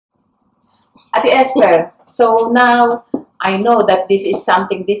Ate Esther, so now I know that this is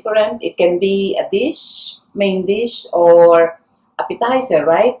something different. It can be a dish, main dish, or appetizer,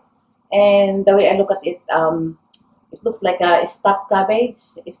 right? And the way I look at it, it looks like a stuffed cabbage.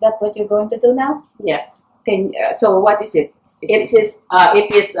 Is that what you're going to do now? Yes. So what is it? It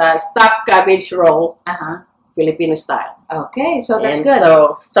is a stuffed cabbage roll, Filipino style. Okay, so that's And good.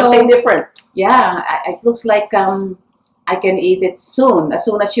 So something different. Yeah, it looks like I can eat it soon, as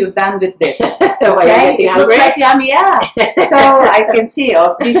soon as you're done with this. Okay, It looks like yummy, yeah. So I can see,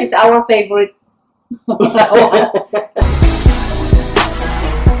 this is our favorite.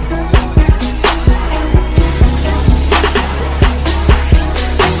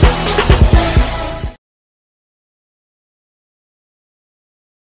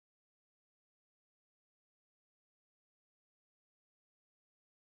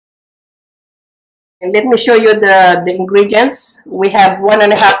 And let me show you the ingredients. We have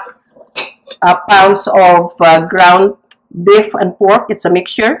 1.5 pounds of ground beef and pork. It's a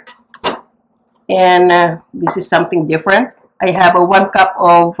mixture. And this is something different. I have 1 cup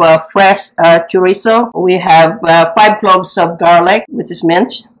of fresh chorizo. We have 5 cloves of garlic, which is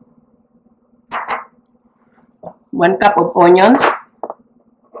minced. 1 cup of onions.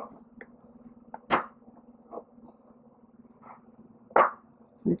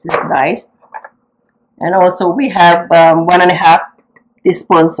 Which is diced. And also we have 1.5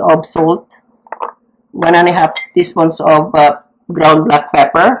 teaspoons of salt, 1.5 teaspoons of ground black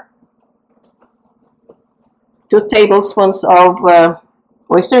pepper, 2 tablespoons of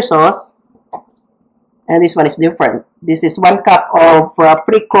oyster sauce, and this one is different. This is 1 cup of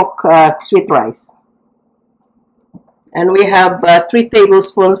pre-cooked sweet rice. And we have 3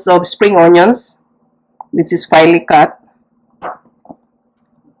 tablespoons of spring onions, which is finely cut.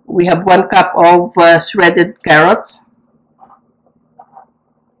 We have 1 cup of shredded carrots.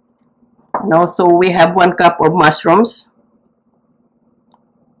 And also we have 1 cup of mushrooms,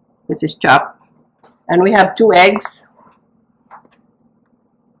 which is chopped. And we have 2 eggs.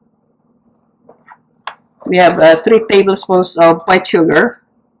 We have 3 tablespoons of white sugar,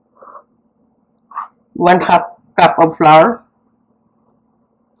 1/2 cup of flour.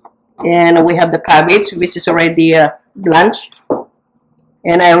 And we have the cabbage, which is already blanched.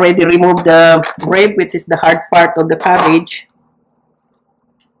 And I already removed the rib, which is the hard part of the cabbage.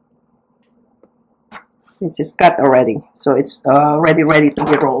 It is cut already, so it's already ready to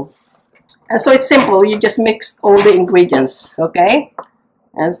be rolled. And so it's simple. You just mix all the ingredients, okay?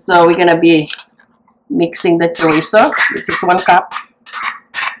 And so we're gonna be mixing the chorizo, which is 1 cup.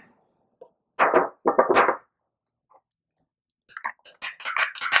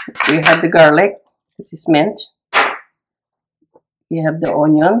 We have the garlic, which is minced. We have the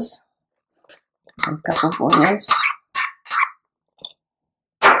onions, 1 cup of onions.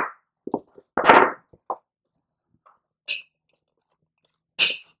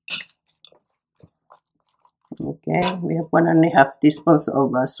 Okay, we have 1.5 teaspoons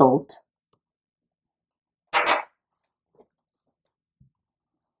of salt.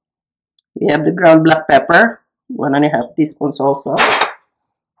 We have the ground black pepper, 1.5 teaspoons also.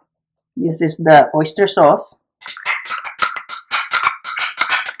 This is the oyster sauce,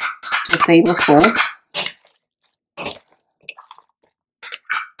 2 tablespoons.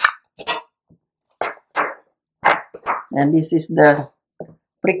 And this is the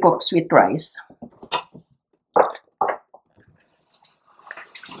pre-cooked sweet rice.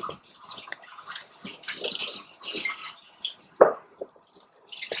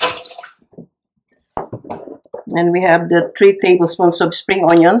 And we have the 3 tablespoons of spring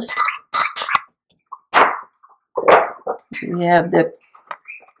onions. We have the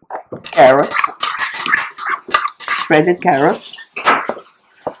carrots, shredded carrots.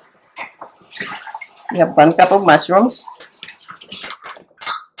 We have 1 cup of mushrooms.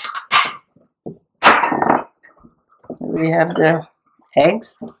 We have the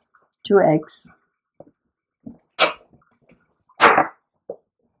eggs, 2 eggs.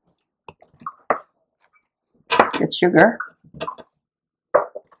 Get sugar.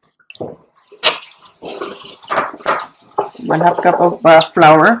 One half cup of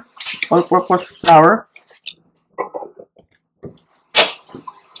flour, all-purpose flour.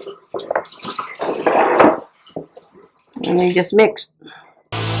 And we just mix.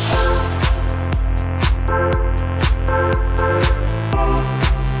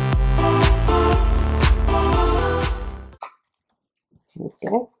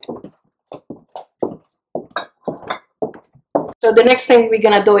 Okay. So the next thing we're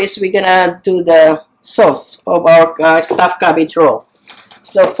gonna do is we're gonna do the sauce of our stuffed cabbage roll.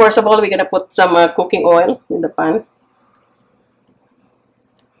 So first of all, we're gonna put some cooking oil in the pan.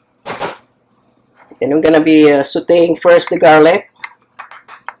 And I'm gonna be sauteing first the garlic.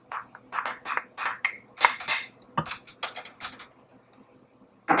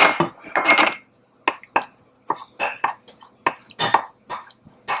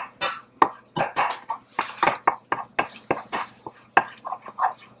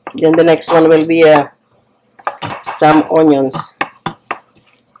 Then the next one will be some onions.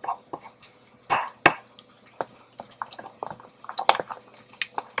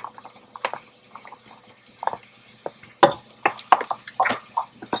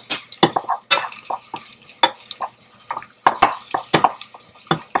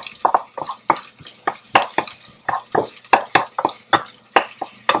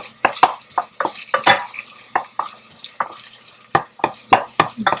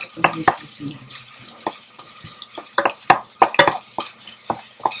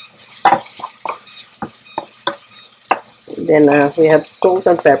 Then we have salt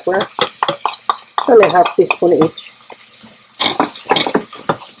and pepper, only half teaspoon each.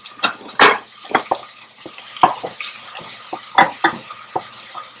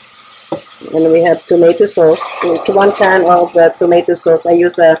 And we have tomato sauce. It's 1 can of tomato sauce. I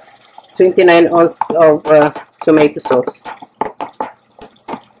use a 29 ounce of tomato sauce.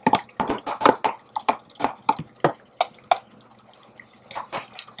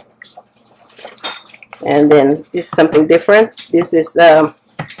 And then this is something different. This is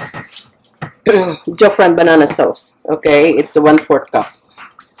Joffran banana sauce. Okay, it's a 1/4 cup.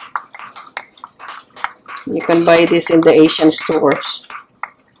 You can buy this in the Asian stores.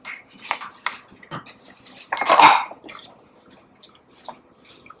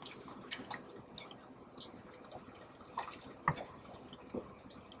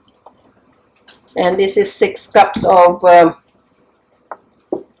 And this is 6 cups of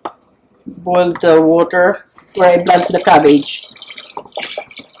boiled water where I blanch the cabbage,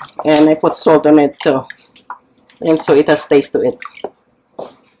 and I put salt on it too, and so it has taste to it.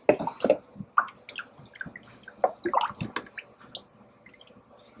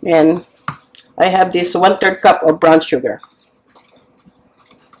 And I have this 1/3 cup of brown sugar.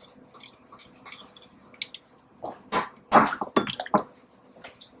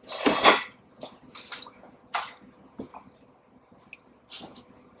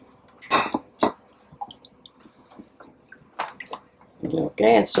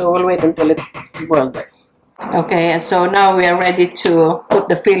 Okay, and so we'll wait until it boils. Okay, and so now we are ready to put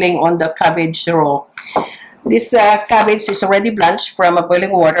the filling on the cabbage roll. This cabbage is already blanched from a boiling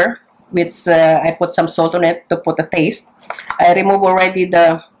water, which I put some salt on it to put a taste. I remove already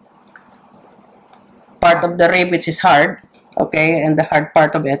the part of the rib which is hard, okay, and the hard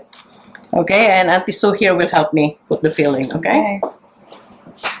part of it. Okay, and Auntie Sue here will help me put the filling, okay?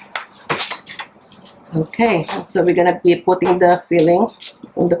 Okay, so we're gonna be putting the filling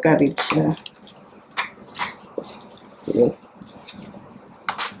on the cabbage. Okay,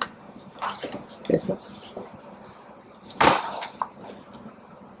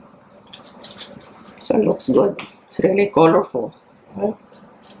 so it looks good. It's really colorful.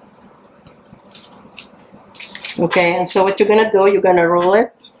 Okay, and so what you're gonna do, you're gonna roll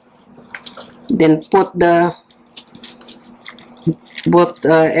it, then put the both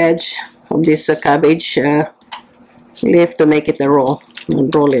edge of this cabbage leaf to make it a roll,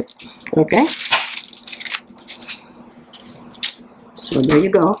 and roll it. Okay, so there you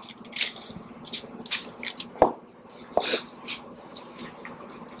go.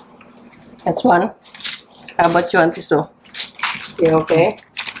 That's one. How about you, Auntie Sue? You okay?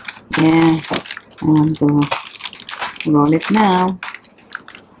 Yeah, I want to roll it now.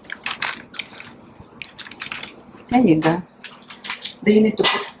 There you go. Do you need to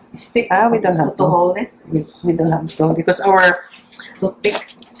put stick? We don't have to hold it. We don't have to, because our Toothpick.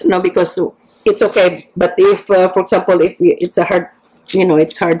 no, because it's okay. But if, for example, if it's a hard, you know,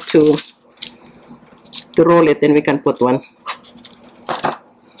 it's hard to roll it, then we can put one.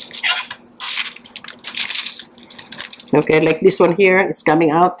 Okay, like this one here, it's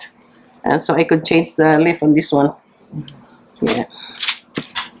coming out, and so I could change the leaf on this one. Yeah.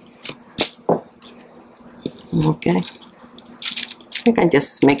 Okay. I can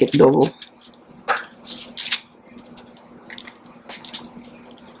just make it double.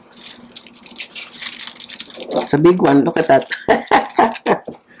 It's a big one. Look at that.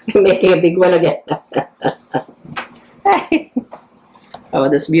 I'm making a big one again. Oh,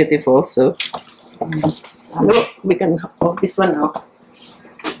 that's beautiful. So, look, we can hold this one now.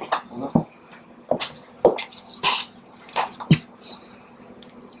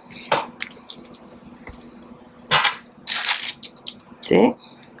 See?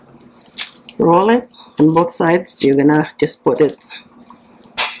 Roll it on both sides. You're gonna just put it.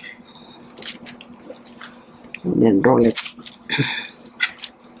 And then roll it.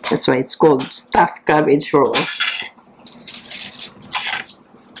 That's why it's called stuffed cabbage roll.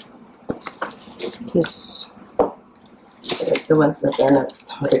 Just select the ones that are not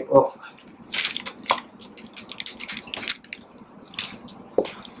rip off.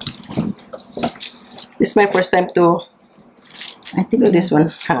 This is my first time to do this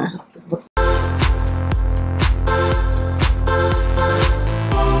one. Huh?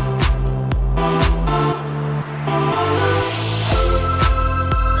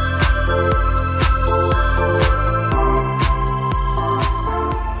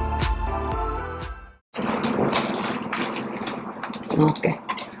 Okay.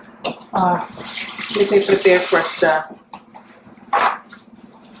 Let me prepare first.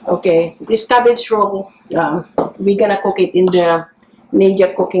 Okay, this cabbage roll, we're gonna cook it in the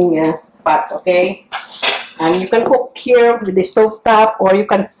ninja cooking pot. Okay, and you can cook here with the stove top, or you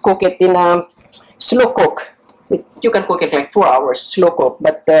can cook it in a slow cook. You can cook it like 4 hours slow cook.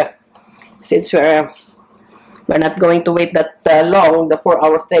 But since we're not going to wait that long, the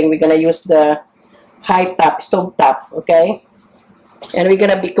 4-hour thing, we're gonna use the high top stove top. Okay. And we're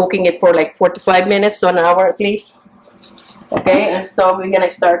gonna be cooking it for like 45 minutes to an hour at least. Okay, and so we're gonna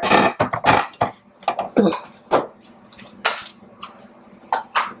start.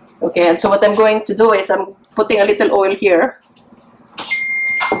 Okay, and so what I'm going to do is I'm putting a little oil here.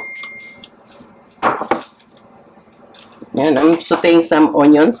 And I'm sauteing some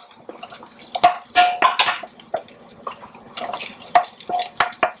onions.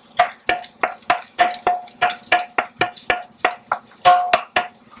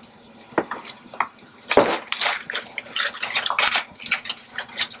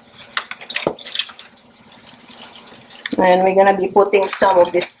 And we're gonna be putting some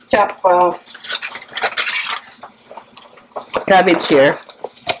of this chopped cabbage here.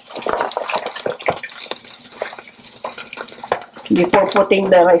 Before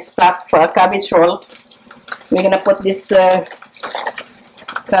putting the stuffed cabbage roll, we're gonna put this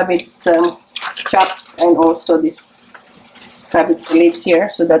cabbage chopped and also this cabbage leaves here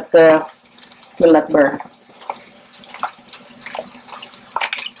so that will not burn.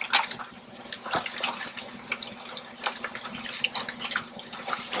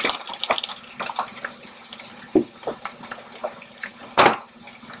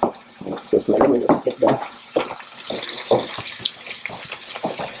 So let me just get that.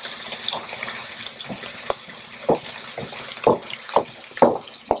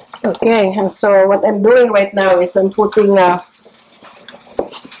 Okay, and so what I'm doing right now is I'm putting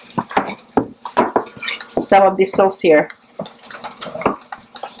some of this sauce here.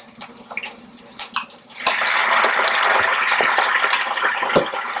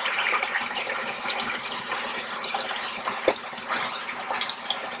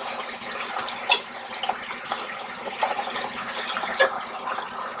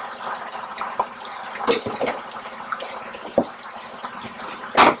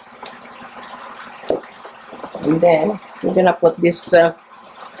 And then we're gonna put this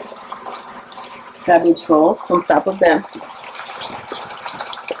cabbage rolls on top of them.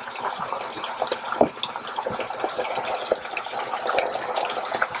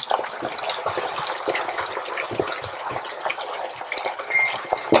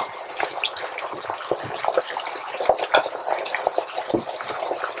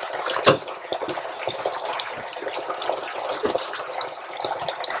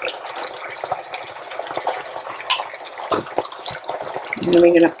 And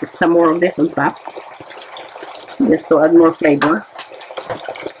we're gonna put some more of this on top, just to add more flavor.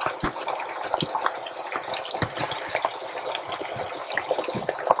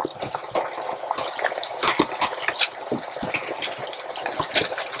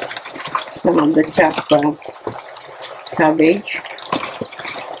 Some of the chopped cabbage,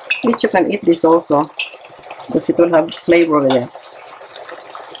 which you can eat this also, because it will have flavor with it.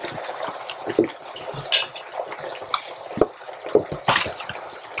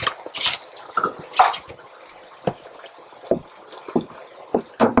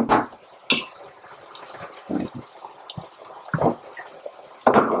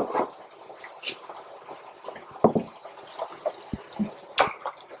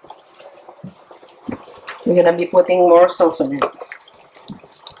 We're gonna be putting more sauce on it.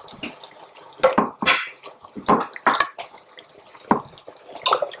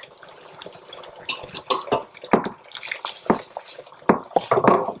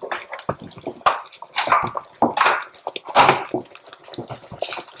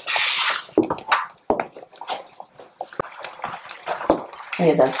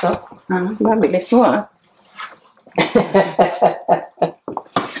 Ayan, that's so. Mabilis mo ah.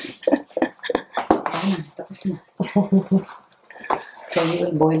 Tapos na. So you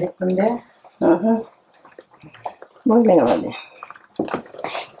will boil it from there? Boiling already.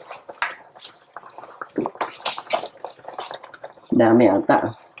 Dami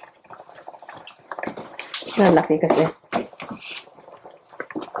ata. Lalaki kasi.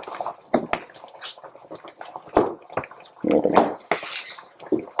 Wait a minute.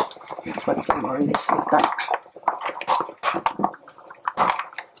 Put some more in this top.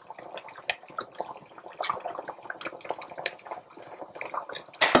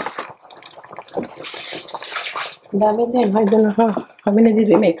 Dami din. I don't know how many did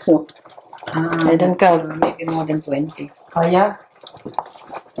we make, so I don't count. Maybe more than 20. Oh, yeah?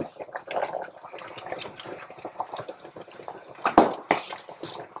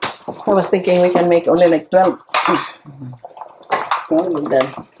 I was thinking we can make only like 12. Well, then.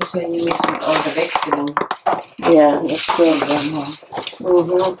 Because when you mix all the vegetables, Yeah, that's true.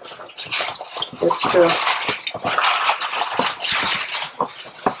 more. That's true.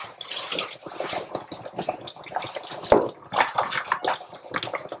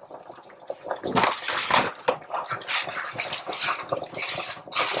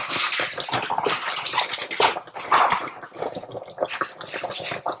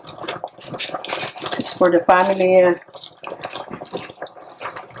 It's for the family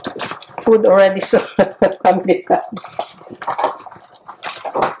food already, so family families.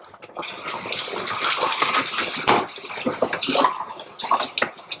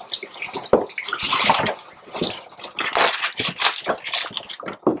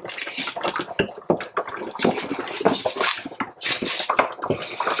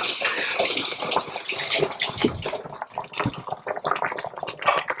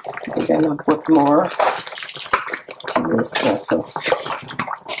 I'm gonna put more in this sauce.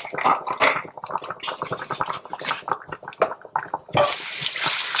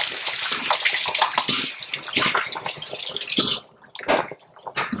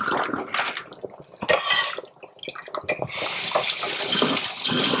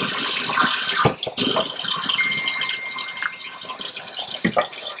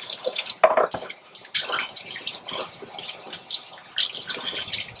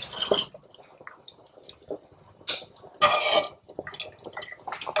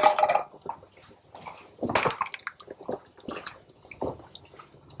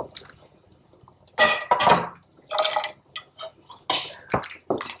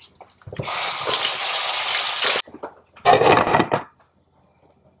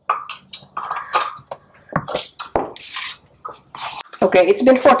 Okay, it's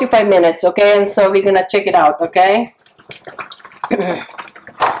been 45 minutes, okay, and so we're gonna check it out, okay?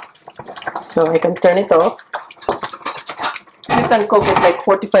 So I can turn it off. You can cook it like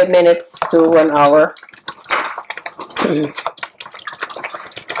 45 minutes to 1 hour. So we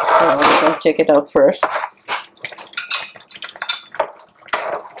can check it out first.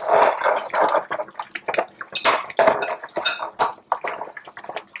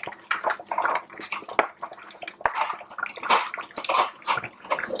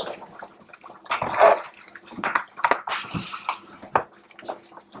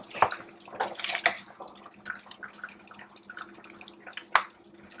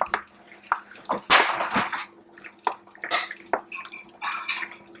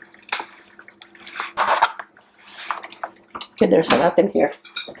 Okay, there's a lot in here.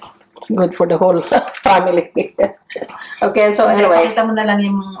 It's good for the whole family. Okay, so anyway. Pakita mo na lang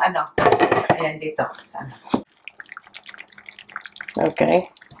yung ano. Ayan, dito. Sana. Okay.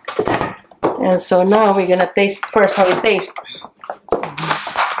 And so now we're gonna taste first how it tastes.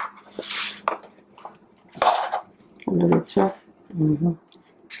 So,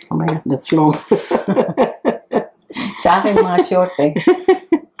 oh my god, that's long. Sa akin mga short eh.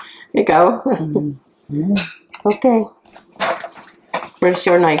 Ikaw? Okay. Where's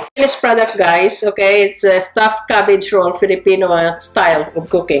your knife? Finished product, guys. Okay, it's a stuffed cabbage roll, Filipino style of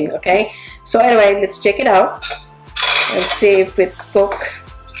cooking. Okay, so anyway, let's check it out and see if it's cooked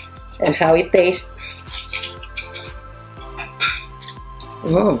and how it tastes.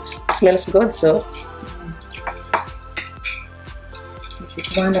 Smells good. So this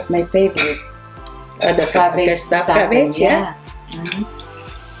is one of my favorite. The cabbage, stuffed cabbage, yeah.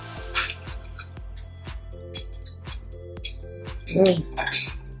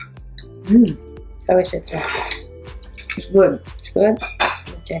 How is it, sir? It's good. It's good?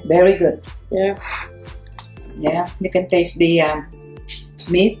 Check. Very good. Yeah. Yeah, you can taste the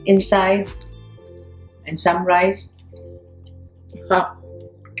meat inside and some rice. Huh.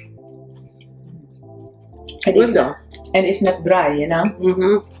 And Good though. And it's not dry, you know?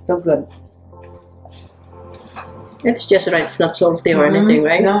 So good. It's just right. It's not salty or anything,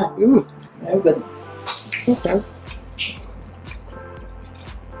 right? No. Very good. Okay.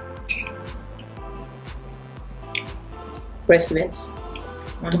 fresh veggies.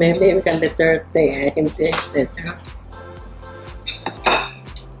 Maybe we can deter him taste it.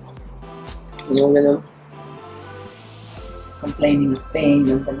 No. Complaining of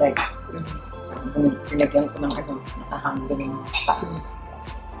pain on the leg. Pinagyan ko ng nakahanggang.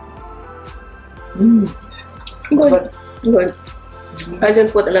 Good. I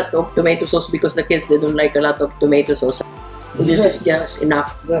don't put a lot of tomato sauce because the kids, they don't like a lot of tomato sauce. This is just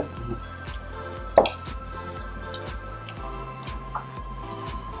enough. Good.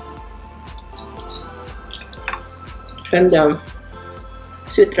 And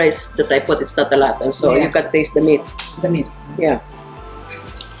sweet rice that I put, it's not a lot, and so you can taste the meat. The meat. Yeah.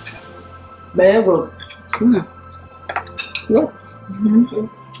 Very good. Good.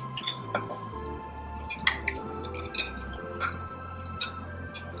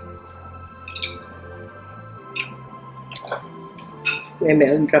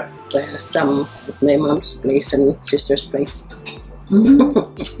 Maybe I'll drop some at my mom's place and sister's place.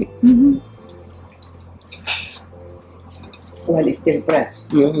 While it's still fresh.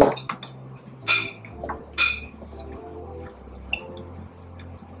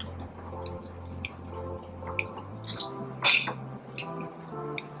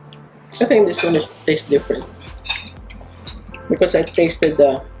 I think this one tastes different because I tasted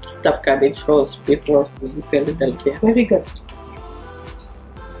the stuffed cabbage rolls before in Philadelphia. Very good.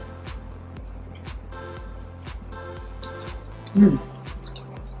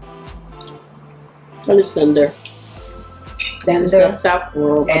 Well, it's tender. It's Tender. not tough,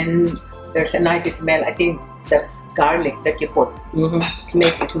 And there's a nice smell. I think the garlic that you put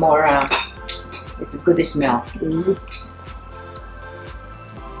make it more with a good smell.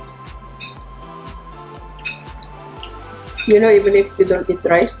 You know, even if you don't eat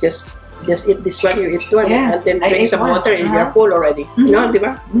rice, just eat this one. You eat one, and then drink some water, and you're full already. No,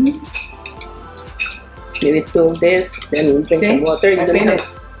 diba? You eat two of this, then drink some water.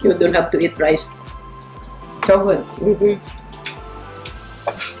 You don't have to eat rice. So good.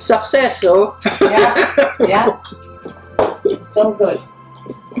 Success, so. Yeah. So good.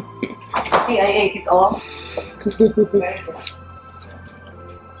 See, I ate it all. Very good.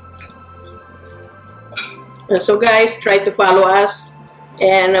 So guys, try to follow us,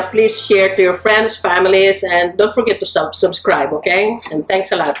 and please share to your friends, families, and don't forget to subscribe, okay? And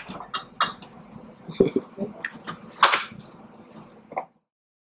thanks a lot.